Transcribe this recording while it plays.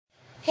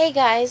Hey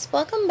guys,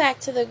 welcome back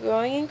to the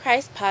Growing in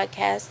Christ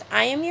podcast.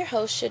 I am your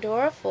host,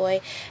 Shadora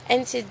Foy,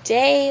 and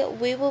today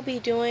we will be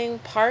doing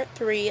part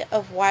 3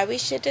 of why we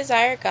should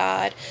desire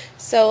God.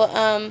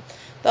 The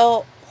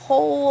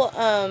whole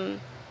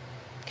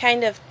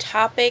kind of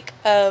topic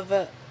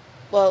of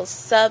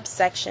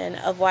subsection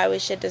of why we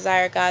should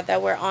desire God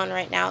that we're on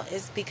right now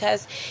is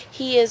because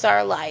He is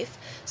our life.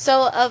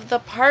 So, of the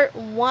part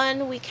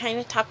 1, we kind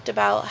of talked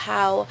about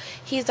how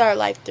He's our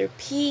life through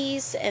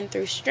peace and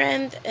through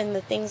strength and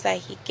the things that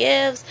He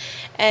gives.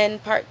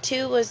 And part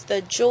 2 was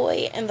the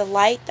joy and the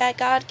light that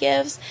God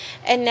gives.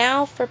 And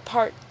now for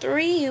part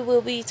 3,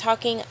 we'll be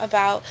talking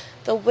about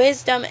the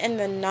wisdom and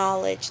the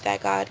knowledge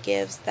that God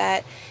gives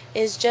that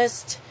is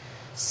just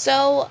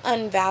so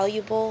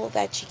invaluable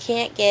that you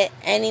can't get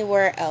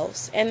anywhere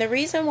else. And the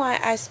reason why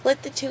I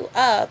split the two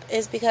up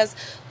is because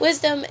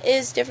wisdom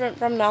is different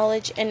from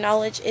knowledge and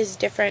knowledge is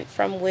different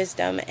from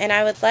wisdom. And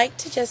I would like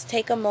to just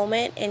take a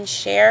moment and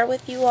share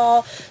with you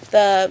all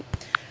the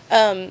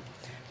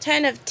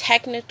kind of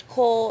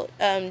technical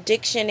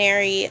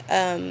dictionary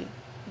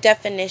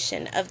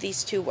definition of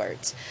these two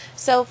words.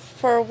 So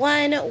for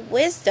one,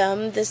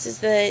 wisdom, this is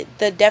the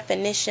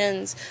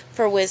definitions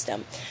for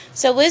wisdom.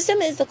 So wisdom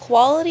is the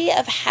quality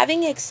of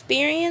having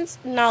experience,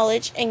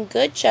 knowledge, and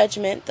good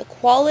judgment, the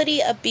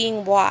quality of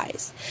being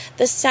wise,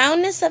 the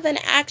soundness of an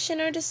action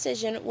or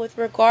decision with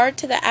regard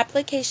to the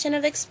application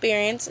of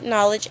experience,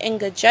 knowledge, and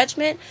good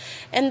judgment,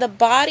 and the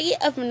body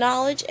of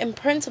knowledge and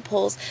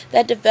principles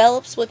that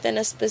develops within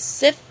a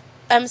specified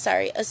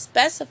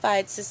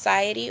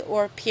society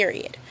or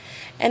period.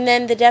 And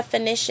then the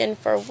definition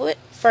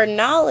for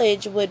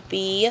knowledge would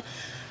be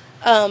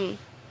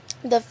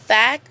the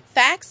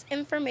facts,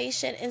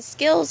 information, and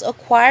skills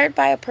acquired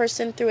by a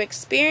person through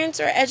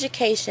experience or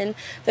education,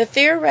 the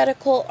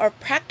theoretical or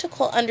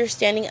practical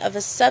understanding of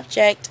a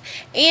subject,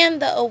 and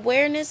the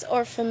awareness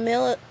or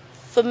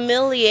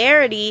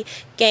familiarity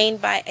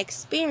gained by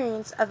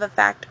experience of a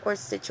fact or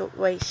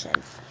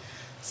situation.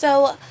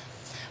 So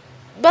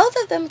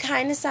both of them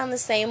kind of sound the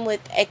same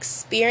with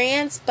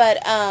experience,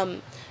 but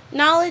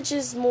knowledge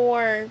is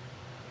more,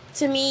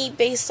 to me,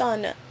 based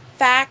on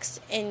facts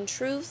and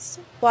truths,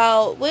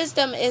 while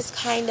wisdom is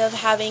kind of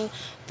having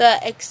the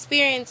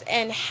experience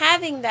and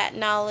having that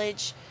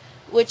knowledge,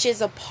 which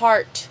is a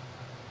part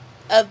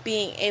of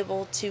being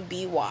able to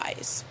be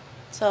wise.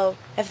 So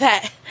if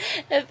that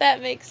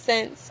makes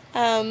sense.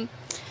 So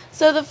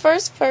the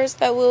first verse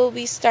that we'll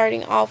be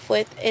starting off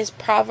with is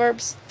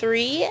Proverbs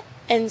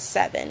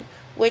 3:7,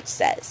 which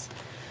says,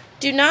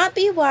 "Do not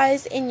be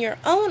wise in your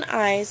own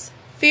eyes,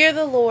 fear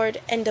the Lord,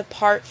 and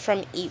depart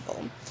from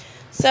evil."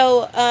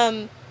 So,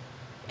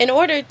 in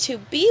order to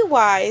be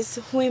wise,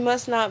 we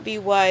must not be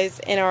wise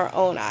in our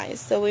own eyes.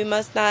 So we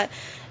must not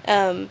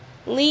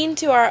lean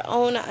to our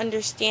own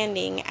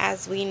understanding,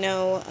 as we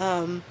know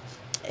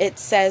it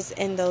says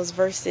in those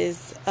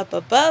verses up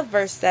above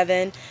verse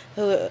 7,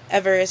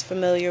 whoever is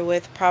familiar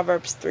with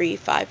Proverbs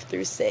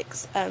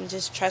 3:5-6,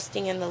 just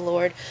trusting in the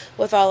Lord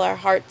with all our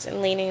hearts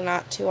and leaning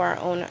not to our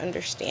own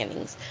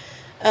understandings.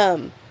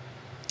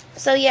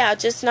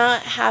 Just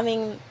not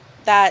having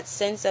that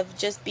sense of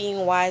just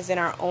being wise in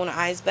our own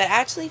eyes, but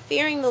actually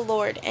fearing the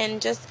Lord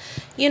and just,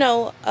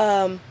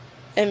 in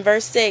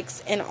verse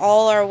 6, in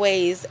all our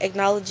ways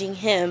acknowledging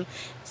Him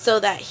so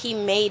that He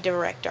may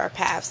direct our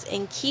paths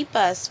and keep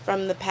us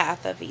from the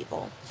path of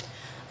evil.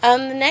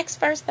 The next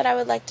verse that I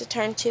would like to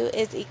turn to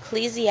is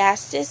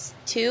Ecclesiastes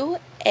 2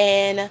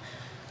 and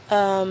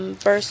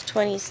verse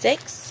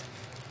 26.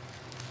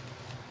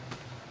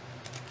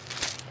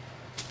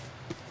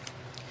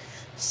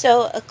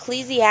 So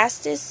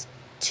Ecclesiastes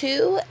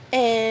 2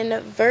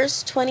 and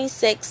verse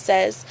 26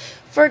 says,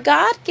 "For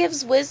God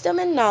gives wisdom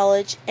and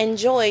knowledge and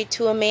joy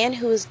to a man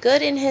who is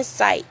good in his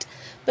sight.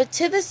 But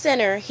to the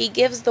sinner He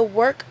gives the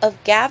work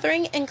of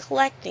gathering and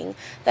collecting,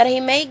 that He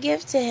may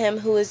give to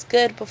him who is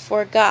good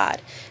before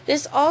God.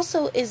 This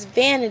also is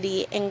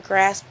vanity and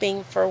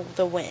grasping for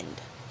the wind."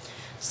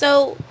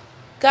 So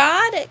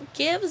God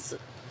gives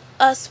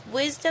us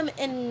wisdom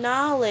and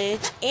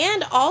knowledge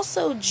and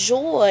also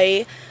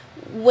joy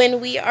when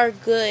we are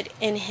good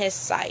in His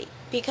sight,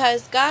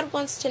 because God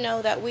wants to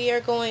know that we are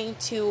going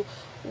to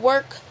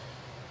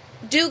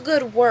do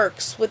good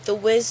works with the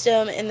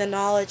wisdom and the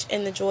knowledge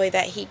and the joy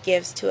that He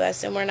gives to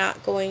us, and we're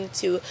not going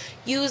to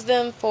use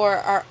them for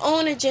our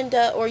own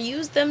agenda or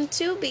use them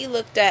to be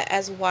looked at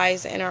as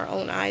wise in our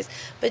own eyes,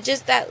 but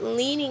just that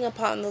leaning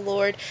upon the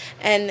Lord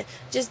and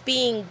just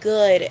being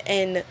good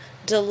and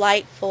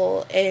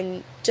delightful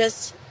and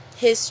just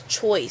His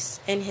choice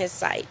in His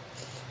sight.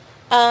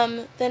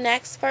 The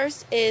next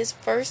verse is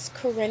 1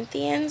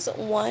 Corinthians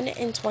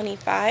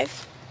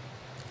 1:25.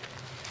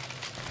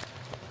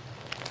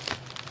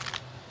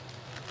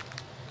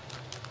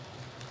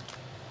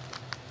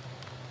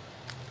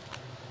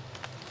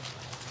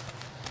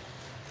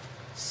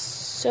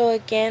 So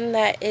again,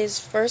 that is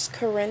 1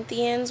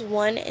 Corinthians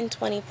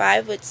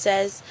 1:25, which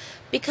says,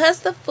 "Because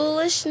the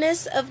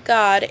foolishness of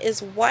God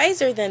is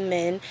wiser than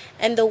men,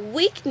 and the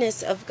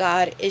weakness of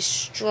God is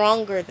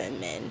stronger than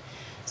men."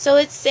 So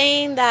it's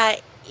saying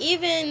that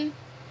even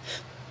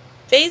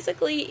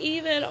basically,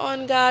 even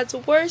on God's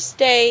worst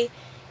day,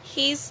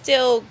 He's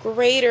still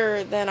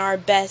greater than our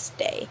best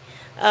day.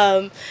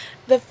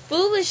 The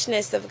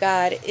foolishness of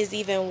God is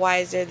even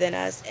wiser than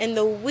us, and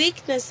the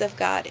weakness of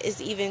God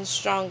is even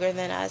stronger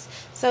than us.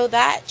 So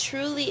that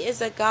truly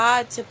is a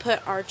God to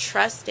put our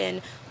trust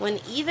in, when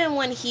even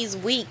when He's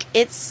weak,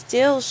 it's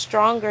still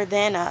stronger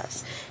than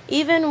us.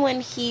 Even when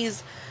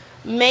He's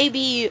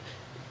maybe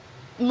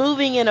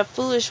moving in a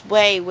foolish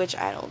way, which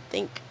I don't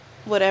think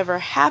would ever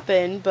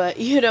happen, but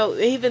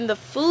even the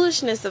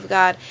foolishness of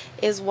God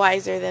is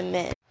wiser than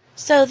men.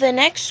 So the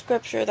next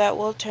scripture that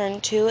we'll turn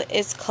to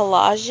is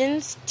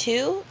Colossians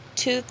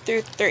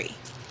 2:2-3.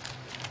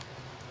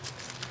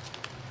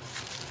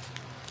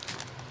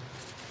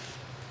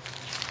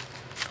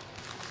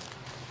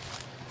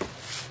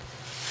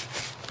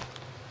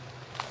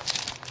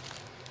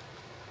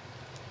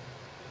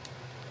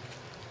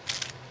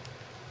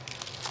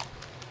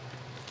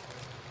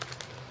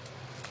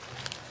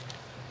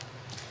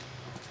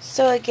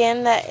 So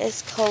again, that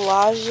is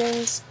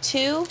Colossians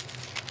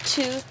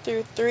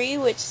 2:2-3,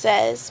 which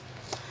says,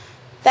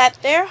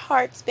 that their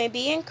hearts may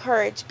be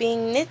encouraged,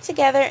 being knit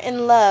together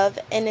in love,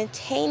 and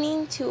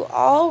attaining to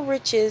all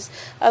riches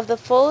of the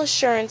full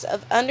assurance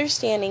of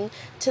understanding,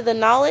 to the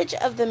knowledge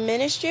of the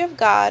mystery of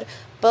God,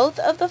 both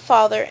of the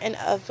Father and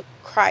of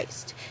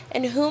Christ,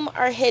 in whom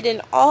are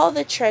hidden all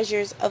the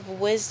treasures of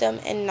wisdom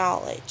and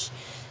knowledge.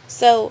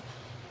 So,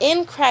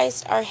 in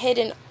Christ are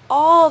hidden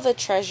all the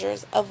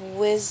treasures of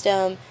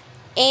wisdom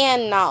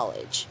and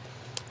knowledge.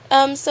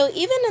 So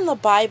even in the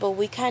Bible,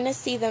 we kind of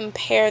see them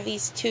pair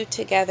these two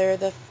together.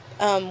 The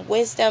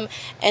wisdom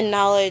and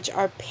knowledge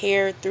are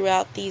paired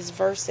throughout these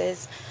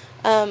verses.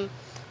 But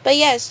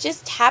yeah, it's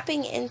just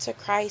tapping into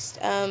Christ.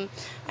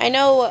 I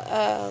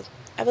know,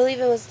 I believe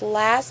it was the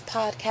last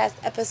podcast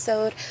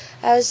episode,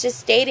 I was just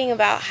stating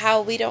about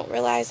how we don't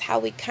realize how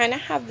we kind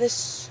of have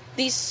these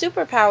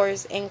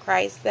superpowers in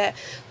Christ, that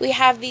we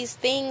have these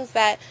things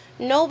that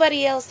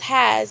nobody else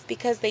has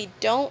because they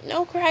don't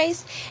know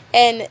Christ,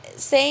 and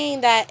saying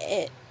that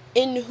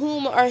in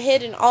whom are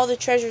hidden all the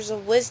treasures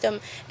of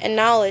wisdom and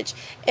knowledge.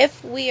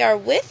 If we are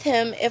with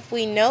Him, if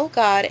we know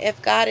God,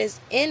 if God is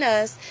in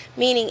us,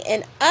 meaning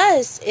in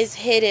us is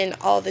hidden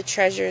all the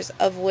treasures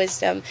of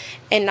wisdom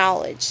and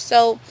knowledge.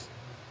 So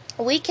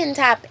we can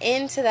tap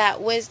into that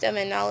wisdom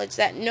and knowledge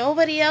that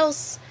nobody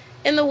else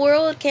in the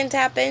world can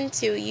tap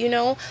into.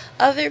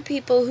 Other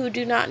people who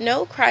do not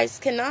know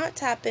Christ cannot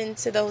tap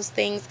into those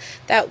things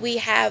that we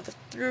have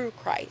through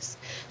Christ.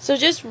 So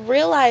just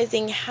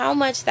realizing how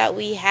much that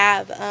we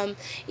have,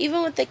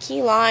 even with the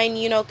key line,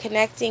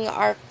 connecting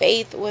our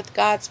faith with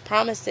God's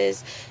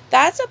promises,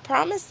 that's a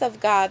promise of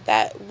God,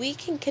 that we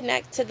can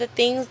connect to the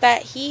things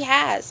that He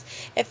has.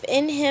 If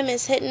in Him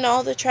is hidden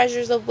all the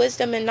treasures of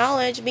wisdom and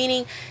knowledge,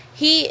 meaning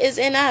He is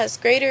in us.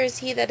 Greater is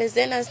He that is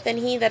in us than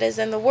he that is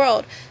in the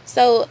world.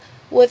 So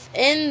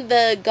within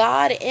the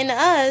God in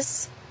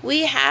us,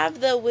 we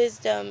have the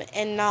wisdom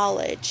and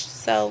knowledge.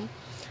 So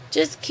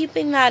just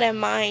keeping that in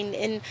mind,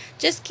 and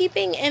just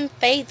keeping in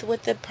faith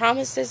with the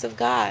promises of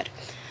God.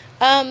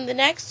 The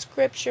next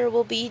scripture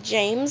will be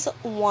James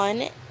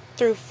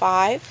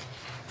 1-5.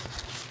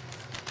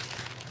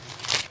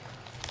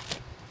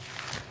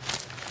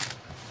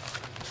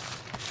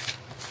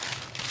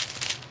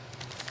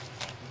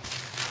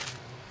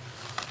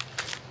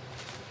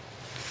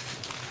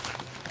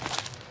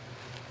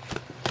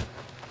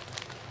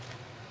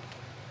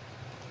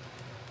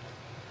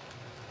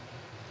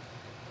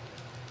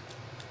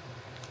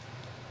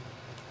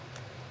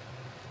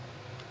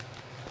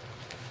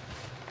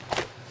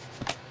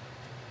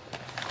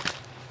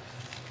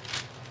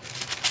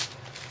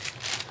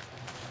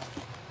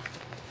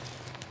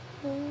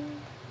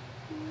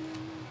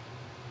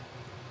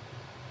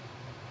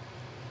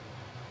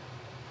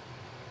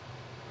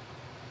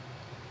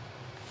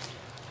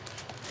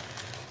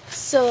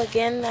 So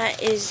again,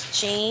 that is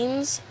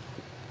James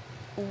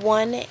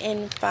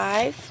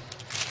 1-5.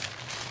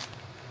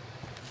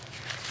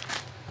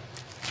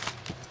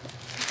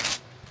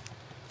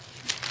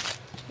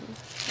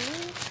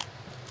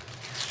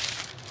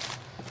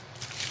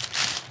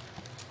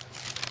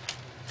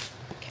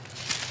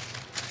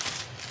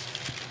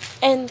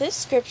 And this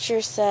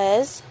scripture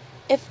says,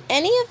 if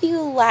any of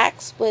you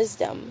lacks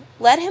wisdom,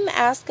 let him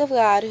ask of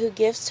God, who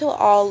gives to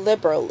all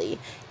liberally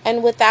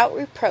and without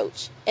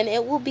reproach, and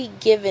it will be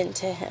given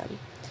to him.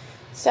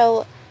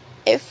 So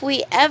if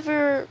we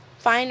ever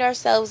find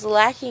ourselves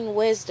lacking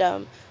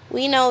wisdom,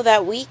 we know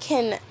that we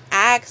can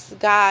ask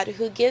God,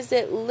 who gives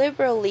it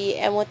liberally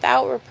and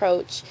without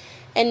reproach,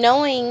 and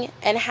knowing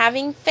and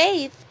having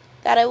faith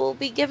that it will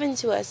be given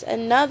to us.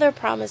 Another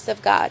promise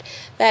of God,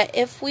 that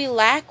if we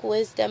lack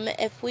wisdom,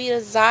 if we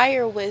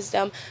desire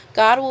wisdom,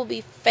 God will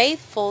be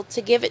faithful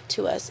to give it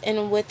to us,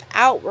 and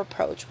without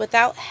reproach,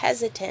 without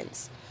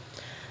hesitance.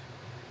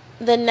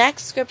 The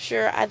next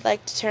scripture I'd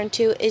like to turn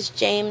to is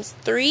James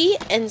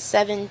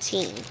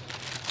 3:17,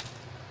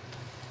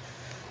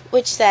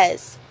 which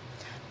says,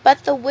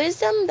 but the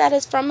wisdom that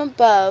is from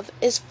above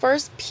is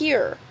first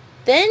pure,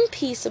 then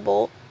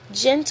peaceable,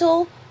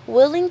 gentle,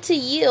 willing to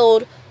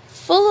yield,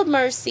 full of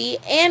mercy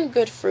and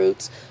good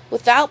fruits,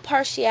 without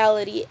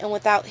partiality and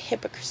without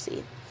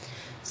hypocrisy.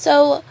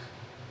 So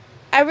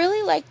I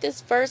really like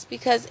this verse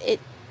because it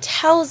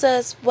tells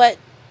us what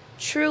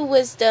true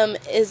wisdom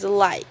is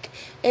like.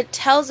 It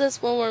tells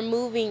us when we're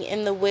moving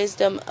in the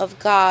wisdom of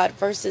God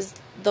versus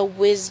the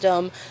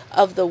wisdom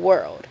of the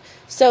world.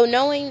 So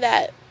knowing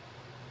that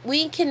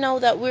we can know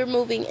that we're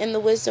moving in the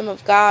wisdom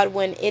of God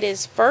when it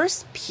is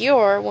first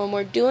pure, when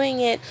we're doing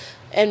it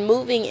and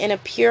moving in a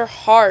pure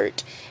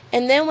heart,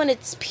 and then when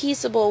it's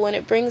peaceable, when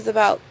it brings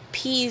about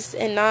peace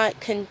and not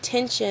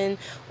contention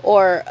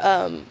or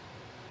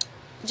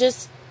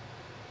just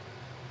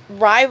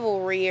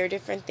rivalry or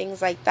different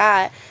things like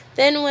that.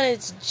 Then when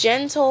it's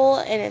gentle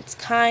and it's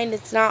kind,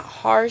 it's not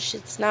harsh,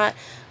 it's not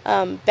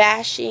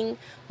bashing,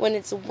 when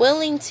it's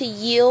willing to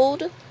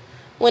yield,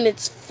 when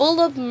it's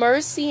full of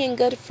mercy and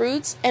good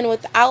fruits, and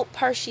without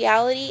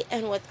partiality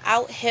and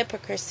without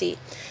hypocrisy.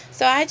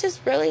 So I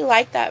just really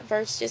like that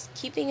verse, just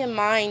keeping in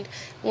mind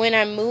when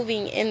I'm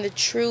moving in the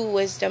true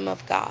wisdom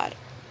of God.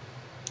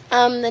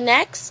 The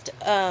next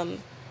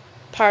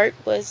part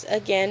was,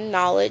 again,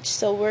 knowledge.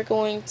 So we're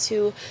going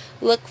to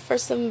look for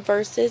some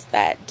verses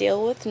that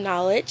deal with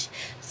knowledge.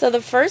 So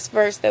the first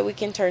verse that we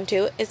can turn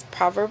to is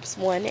Proverbs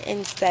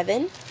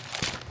 1:7.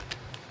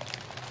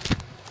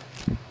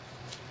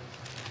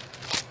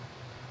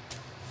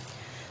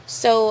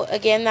 So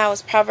again, that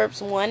was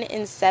Proverbs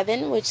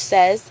 1:7, which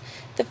says,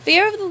 "The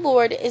fear of the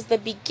Lord is the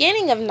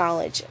beginning of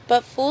knowledge,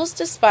 but fools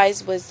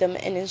despise wisdom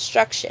and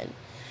instruction."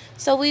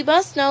 So we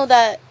must know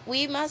that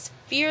we must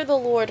fear the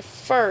Lord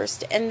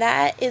first, and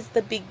that is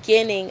the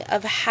beginning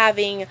of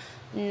having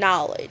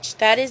knowledge.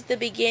 That is the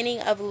beginning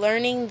of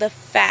learning the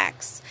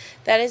facts.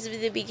 That is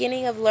the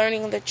beginning of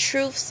learning the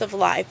truths of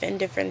life and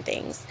different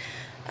things.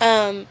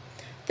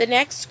 The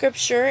next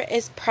scripture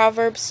is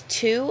Proverbs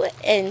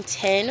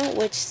 2:10,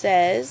 which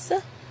says,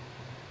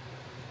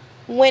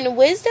 "When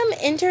wisdom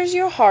enters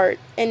your heart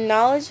and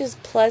knowledge is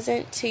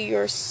pleasant to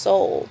your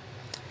soul."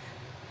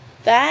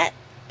 That,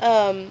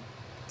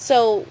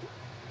 so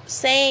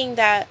saying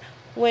that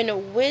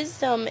when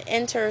wisdom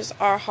enters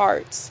our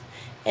hearts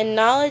and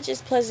knowledge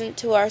is pleasant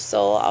to our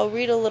soul, I'll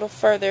read a little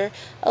further.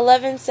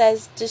 11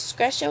 says,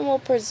 "Discretion will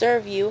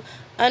preserve you,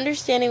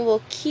 understanding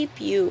will keep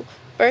you."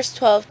 Verse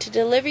 12, "To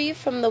deliver you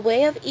from the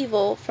way of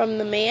evil, from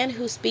the man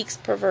who speaks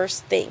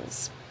perverse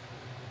things."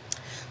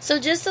 So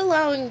just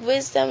allowing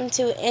wisdom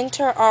to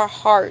enter our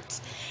hearts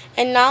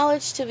and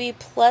knowledge to be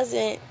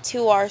pleasant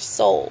to our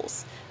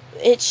souls.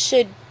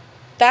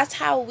 That's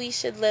how we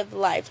should live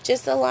life.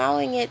 Just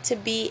allowing it to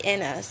be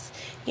in us,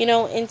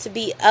 and to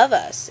be of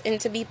us,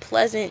 and to be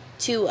pleasant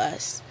to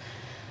us.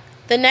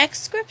 The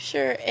next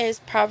scripture is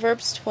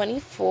Proverbs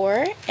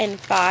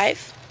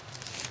 24:5.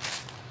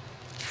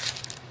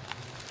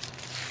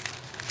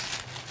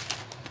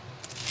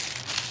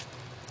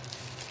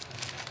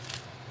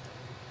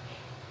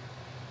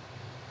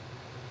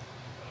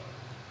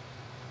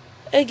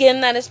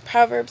 Again, that is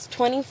Proverbs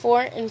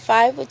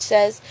 24:5, which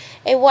says,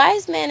 "A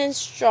wise man is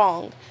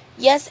strong.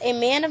 Yes, a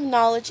man of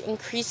knowledge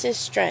increases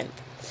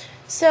strength."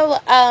 So,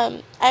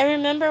 I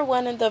remember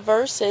one of the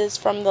verses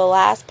from the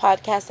last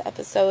podcast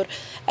episode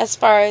as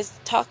far as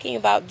talking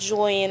about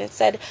joy, and it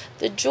said,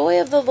 "The joy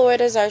of the Lord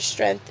is our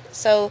strength."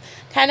 So,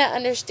 kind of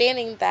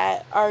understanding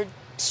that our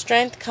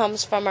strength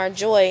comes from our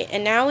joy,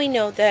 and now we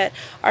know that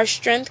our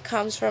strength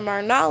comes from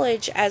our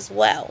knowledge as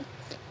well.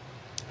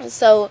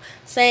 So,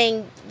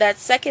 saying that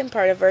second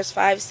part of verse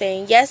 5,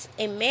 saying, "Yes,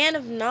 a man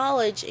of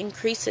knowledge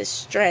increases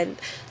strength."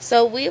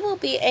 So, we will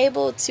be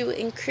able to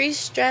increase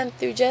strength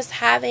through just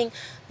having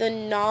the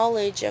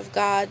knowledge of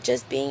God,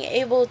 just being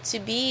able to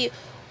be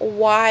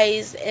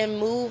wise and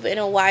move in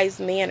a wise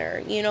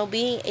manner,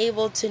 being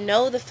able to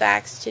know the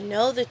facts, to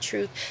know the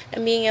truth,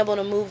 and being able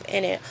to move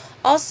in it.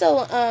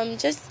 Also,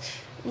 just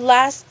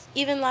last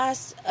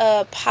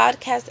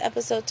podcast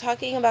episode,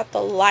 talking about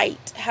the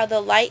light, how the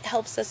light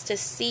helps us to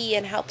see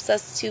and helps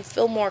us to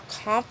feel more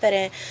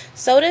confident.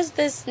 So does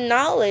this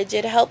knowledge.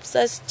 It helps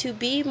us to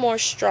be more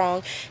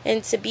strong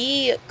and to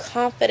be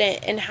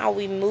confident in how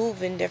we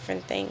move in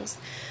different things.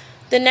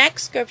 The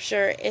next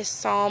scripture is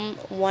Psalm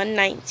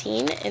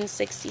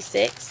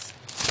 119:66.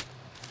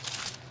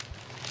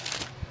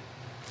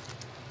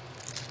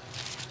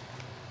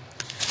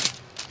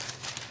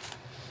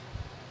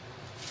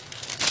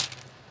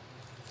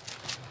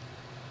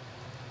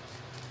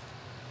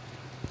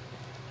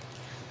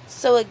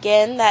 So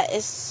again, that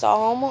is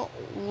Psalm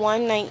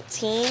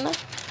 119,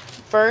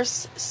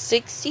 verse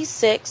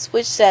 66,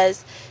 which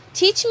says,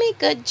 "Teach me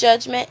good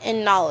judgment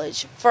and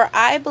knowledge, for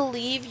I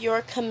believe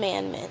your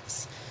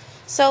commandments."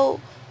 So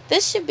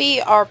this should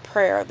be our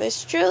prayer.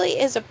 This truly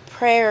is a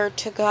prayer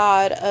to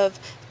God of,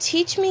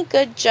 teach me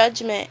good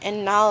judgment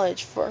and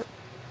knowledge, for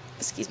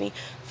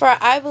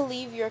I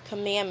believe your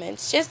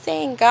commandments. Just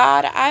saying,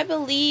 God, I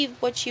believe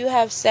what you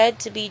have said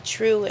to be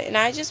true, and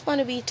I just want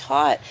to be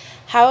taught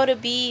how to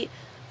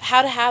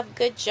have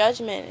good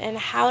judgment and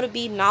how to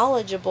be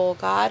knowledgeable,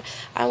 God.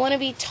 I want to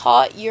be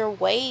taught your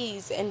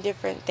ways and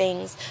different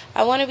things.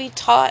 I want to be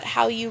taught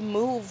how you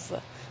move.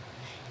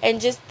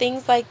 and just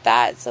things like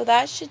that. So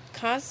that should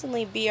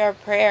constantly be our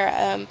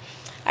prayer.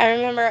 I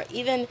remember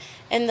even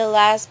in the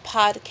last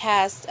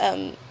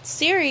podcast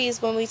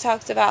series when we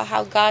talked about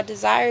how God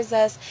desires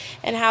us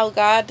and how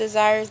God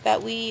desires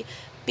that we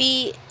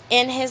be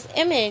in His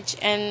image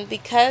and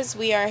because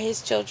we are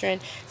His children.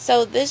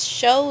 So this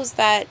shows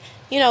that,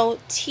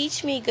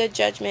 teach me good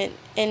judgment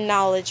and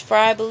knowledge, for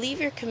I believe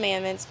your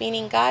commandments,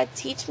 meaning God,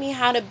 teach me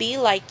how to be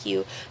like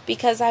you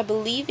because I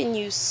believe in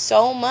you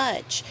so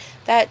much.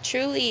 That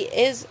truly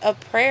is a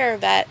prayer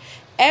that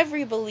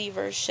every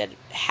believer should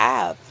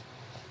have.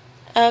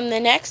 The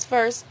next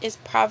verse is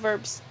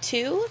Proverbs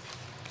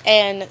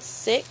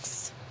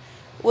 2:6,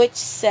 which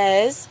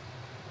says,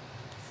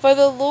 "For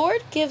the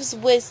Lord gives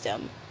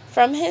wisdom.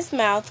 From His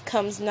mouth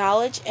comes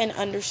knowledge and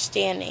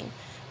understanding."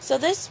 So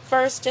this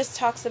verse just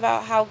talks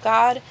about how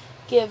God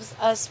gives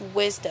us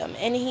wisdom.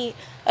 And He,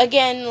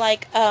 again,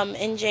 like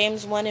in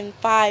James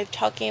 1:5,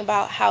 talking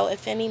about how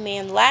if any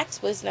man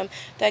lacks wisdom,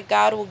 that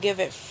God will give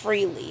it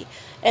freely.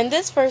 In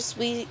this verse,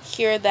 we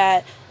hear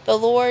that the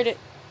Lord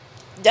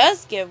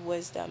does give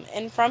wisdom,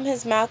 and from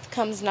His mouth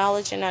comes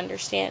knowledge and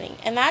understanding.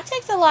 And that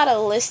takes a lot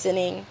of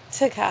listening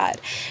to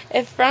God.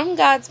 If from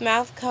God's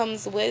mouth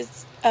comes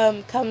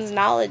comes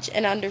knowledge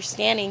and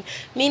understanding,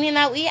 meaning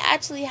that we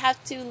actually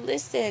have to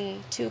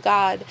listen to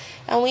God,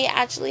 and we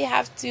actually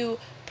have to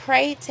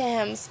pray to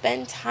Him,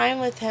 spend time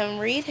with Him,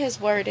 read His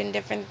word and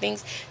different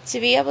things to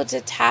be able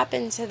to tap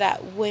into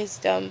that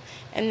wisdom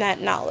and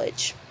that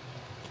knowledge.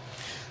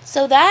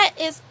 So that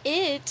is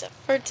it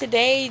for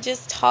today,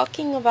 just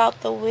talking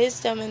about the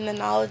wisdom and the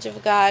knowledge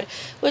of God,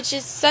 which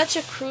is such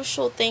a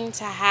crucial thing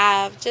to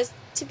have, just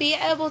to be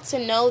able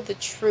to know the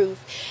truth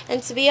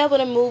and to be able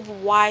to move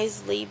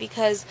wisely,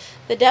 because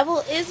the devil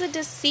is a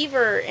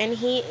deceiver and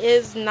he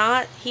is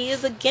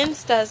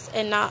against us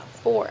and not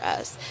for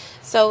us.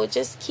 So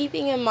just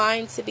keeping in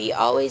mind to be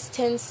always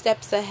 10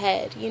 steps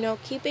ahead,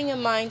 keeping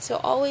in mind to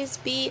always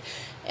be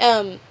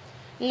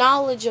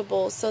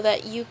knowledgeable so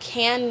that you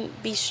can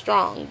be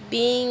strong,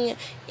 being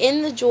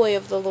in the joy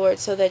of the Lord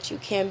so that you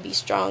can be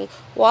strong,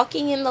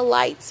 walking in the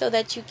light so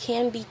that you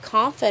can be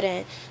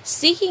confident,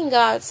 seeking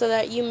God so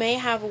that you may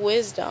have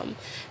wisdom.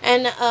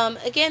 And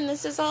again,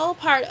 this is all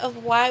part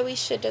of why we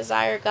should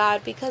desire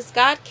God, because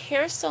God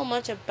cares so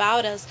much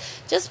about us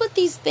just with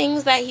these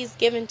things that He's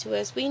given to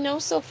us. We know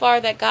so far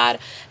that God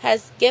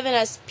has given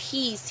us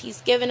peace,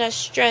 He's given us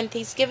strength,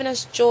 He's given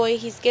us joy,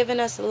 He's given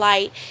us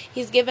light,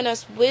 He's given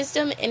us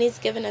wisdom, and He's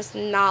given us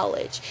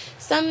knowledge.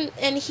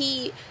 And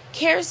He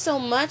cares so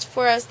much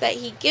for us that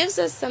He gives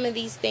us some of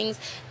these things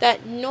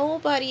that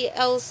nobody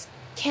else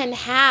can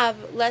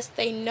have lest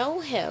they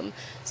know Him.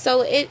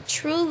 So it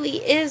truly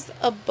is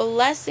a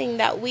blessing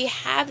that we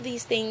have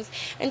these things,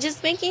 and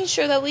just making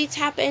sure that we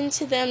tap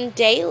into them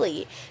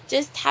daily,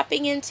 just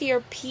tapping into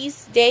your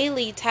peace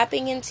daily,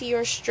 tapping into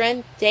your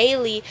strength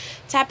daily,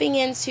 tapping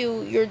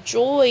into your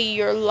joy,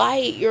 your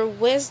light, your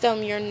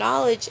wisdom, your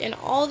knowledge, and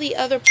all the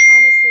other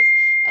promises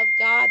of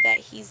God that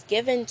He's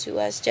given to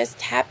us, just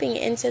tapping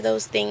into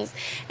those things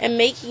and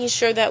making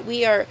sure that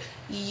we are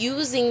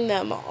using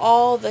them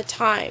all the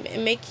time,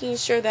 and making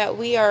sure that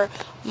we are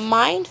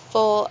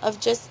mindful of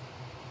just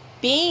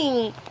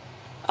being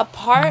a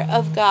part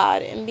of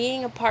God and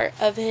being a part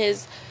of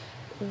His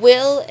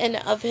will and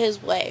of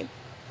His way.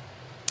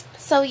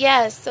 So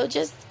so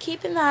just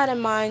keeping that in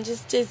mind,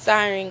 just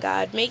desiring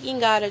God, making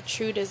God a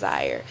true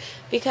desire,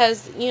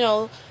 because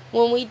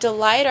when we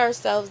delight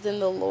ourselves in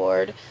the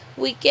Lord,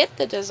 we get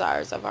the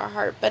desires of our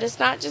heart. But it's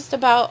not just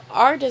about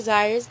our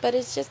desires, but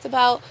it's just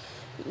about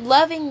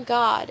loving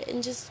God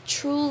and just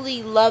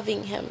truly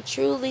loving Him,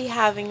 truly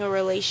having a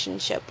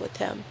relationship with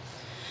Him.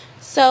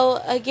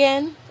 So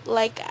again,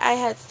 like I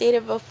had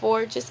stated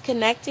before, just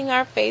connecting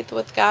our faith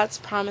with God's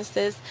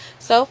promises.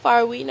 So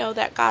far, we know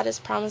that God has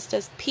promised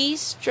us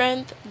peace,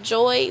 strength,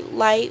 joy,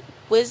 light,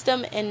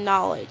 wisdom, and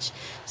knowledge.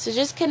 So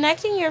just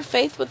connecting your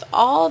faith with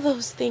all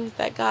those things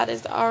that God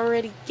has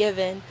already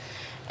given.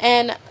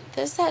 And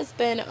this has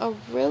been a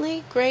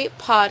really great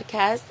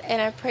podcast,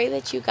 and I pray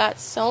that you got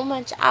so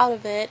much out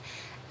of it.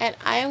 And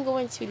I am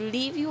going to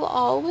leave you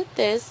all with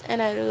this,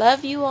 and I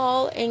love you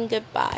all, and goodbye.